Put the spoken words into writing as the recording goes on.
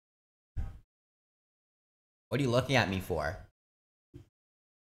What are you looking at me for?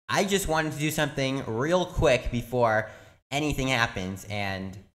 I just wanted to do something real quick before anything happens,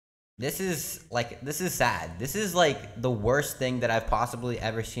 and this is sad. This is like the worst thing that I've possibly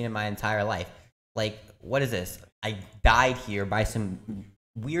ever seen in my entire life. Like, what is this? I died here by some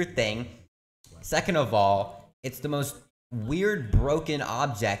weird thing. Second of all, it's the most weird broken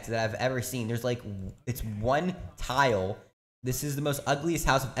object that I've ever seen. There's like, it's one tile. This is the most ugliest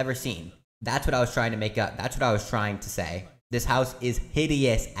house I've ever seen. That's what I was trying to make up. That's what I was trying to say. This house is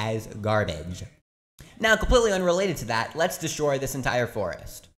hideous as garbage. Now, completely unrelated to that, let's destroy this entire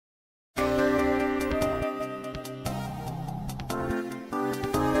forest.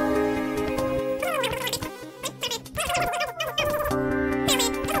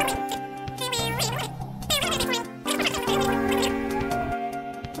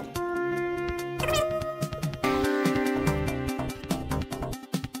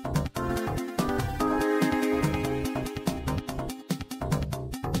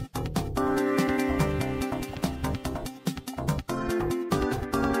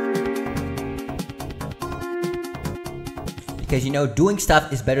 Because, you know, doing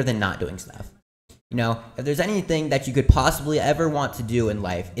stuff is better than not doing stuff. You know, if there's anything that you could possibly ever want to do in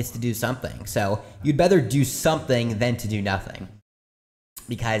life, it's to do something. So you'd better do something than to do nothing.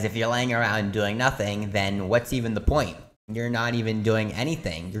 Because if you're laying around doing nothing, then what's even the point? You're not even doing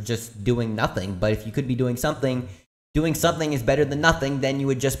anything. You're just doing nothing. But if you could be doing something is better than nothing, then you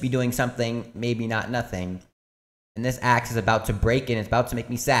would just be doing something, maybe not nothing. And this axe is about to break and it's about to make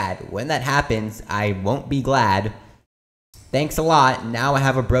me sad. When that happens, I won't be glad. Thanks a lot. Now I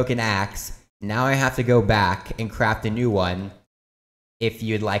have a broken axe. Now I have to go back and craft a new one, if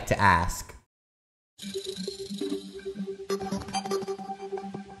you'd like to ask.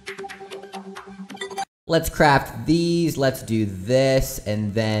 Let's craft these. Let's do this,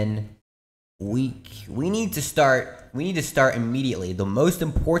 and then we need to start. We need to start immediately. The most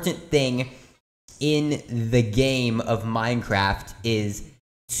important thing in the game of Minecraft is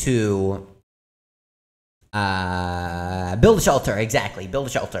to build a shelter. Exactly, build a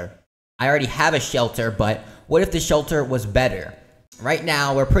shelter. I already have a shelter, but what if the shelter was better? Right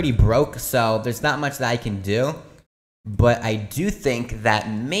now, we're pretty broke, so there's not much that I can do. But I do think that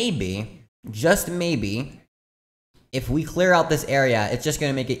maybe, just maybe, if we clear out this area, it's just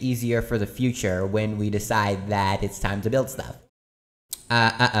going to make it easier for the future when we decide that it's time to build stuff.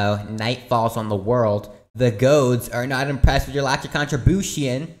 Uh-oh, night falls on the world. The goads are not impressed with your lack of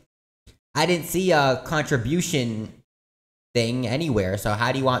contribution. I didn't see a contribution thing anywhere, so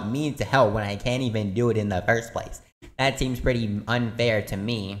how do you want me to help when I can't even do it in the first place? That seems pretty unfair to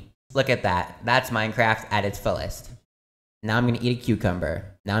me. Look at that. That's Minecraft at its fullest. Now I'm gonna eat a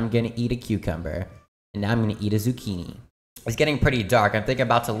cucumber. Now I'm gonna eat a cucumber. And now I'm gonna eat a zucchini. It's getting pretty dark. I'm thinking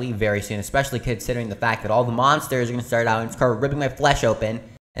about to leave very soon, especially considering the fact that all the monsters are gonna start out and start ripping my flesh open,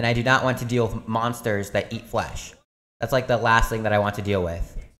 and I do not want to deal with monsters that eat flesh. That's like the last thing that I want to deal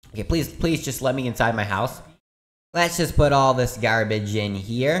with. Okay, please just let me inside my house. Let's just put all this garbage in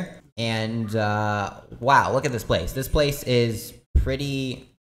here. And, wow, look at this place. This place is pretty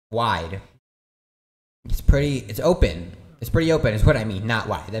wide. It's open. It's pretty open is what I mean, not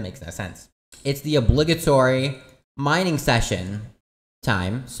wide. That makes no sense. It's the obligatory mining session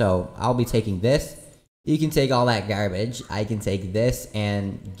time. So I'll be taking this. You can take all that garbage. I can take this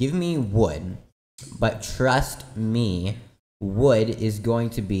and give me wood. But trust me, wood is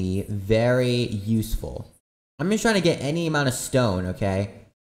going to be very useful. I'm just trying to get any amount of stone, okay?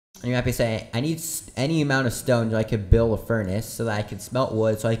 And you might be saying, I need any amount of stone so I could build a furnace so that I can smelt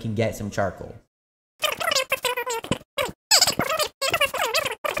wood so I can get some charcoal.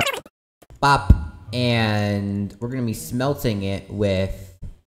 Bop. And we're gonna be smelting it with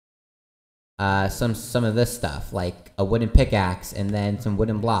some of this stuff, like a wooden pickaxe and then some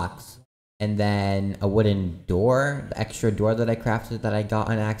wooden blocks. And then a wooden door, the extra door that I crafted that I got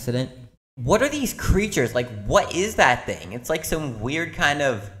on accident. What are these creatures? Like, what is that thing? It's like some weird kind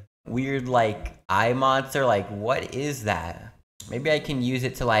of weird, like, eye monster. Like, what is that? Maybe I can use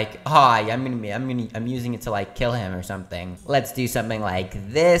it to, like, I'm using it to, like, kill him or something. Let's do something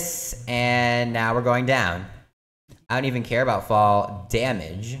like this, and now we're going down. I don't even care about fall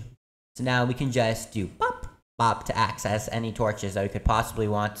damage. So now we can just do bop, bop to access any torches that we could possibly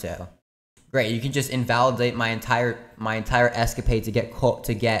want to. Great, you can just invalidate my entire escapade to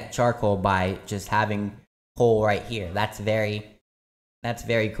get charcoal by just having coal right here. That's very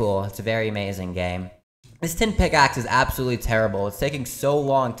cool. It's a very amazing game. This tin pickaxe is absolutely terrible. It's taking so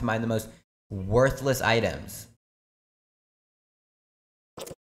long to mine the most worthless items.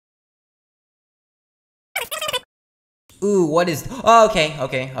 Ooh, what is... Oh,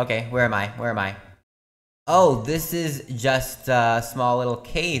 okay. Where am I? Oh, this is just a small little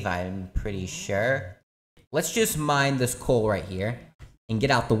cave, I'm pretty sure. Let's just mine this coal right here and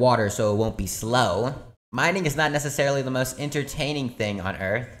get out the water so it won't be slow. Mining is not necessarily the most entertaining thing on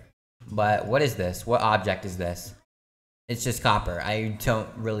Earth, but what is this? What object is this? It's just copper. I don't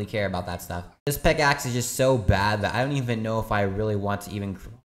really care about that stuff. This pickaxe is just so bad that I don't even know if I really want to even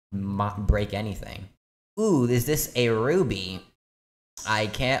break anything. Ooh, is this a ruby? I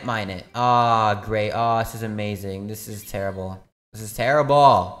can't mine it. Oh, great. Oh, this is amazing. This is terrible. This is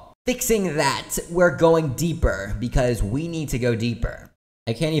terrible. Fixing that, we're going deeper because we need to go deeper.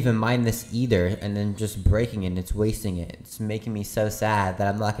 I can't even mine this either, and then just breaking it, it's wasting it. It's making me so sad that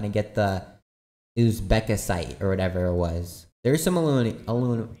I'm not gonna get the Uzbekisite or whatever it was. There's some aluminum.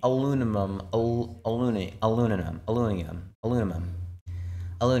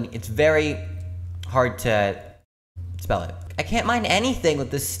 It's very hard to spell it. I can't mine anything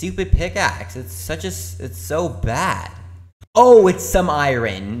with this stupid pickaxe. It's so bad. Oh, it's some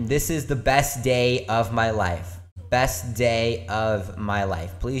iron. This is the best day of my life. Best day of my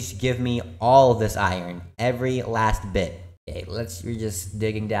life. Please give me all of this iron. Every last bit. Okay, you're just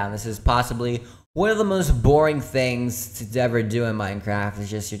digging down. This is possibly one of the most boring things to ever do in Minecraft.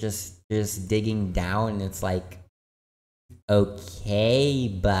 It's just, you're just digging down and it's like, okay,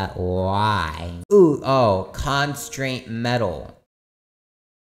 but why? Ooh, oh, constraint metal.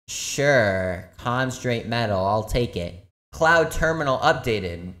 Sure, constraint metal, I'll take it. Cloud terminal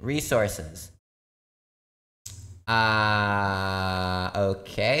updated. Resources.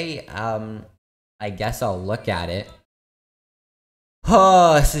 Okay, I guess I'll look at it.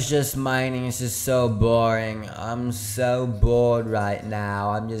 Oh, this is just mining. This is so boring. I'm so bored right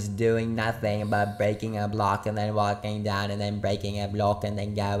now. I'm just doing nothing but breaking a block and then walking down and then breaking a block and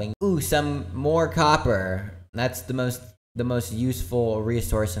then going. Ooh, some more copper. That's the most useful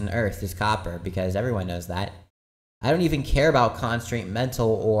resource on Earth is copper, because everyone knows that. I don't even care about constraint metal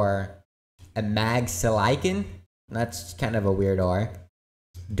or a mag silicon. That's kind of a weird ore.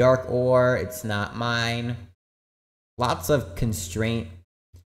 Dark ore, it's not mine. Lots of constraint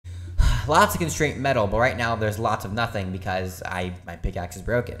metal, but right now there's lots of nothing because my pickaxe is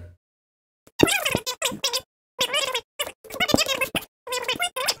broken.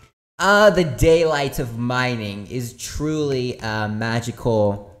 The daylight of mining is truly a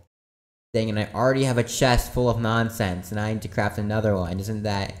magical thing, and I already have a chest full of nonsense, and I need to craft another one. Isn't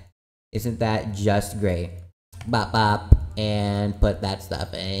that just great? Bop bop, and put that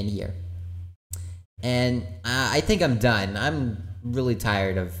stuff in here. And I think I'm done. I'm really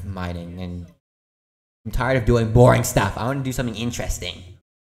tired of mining, and I'm tired of doing boring stuff. I want to do something interesting.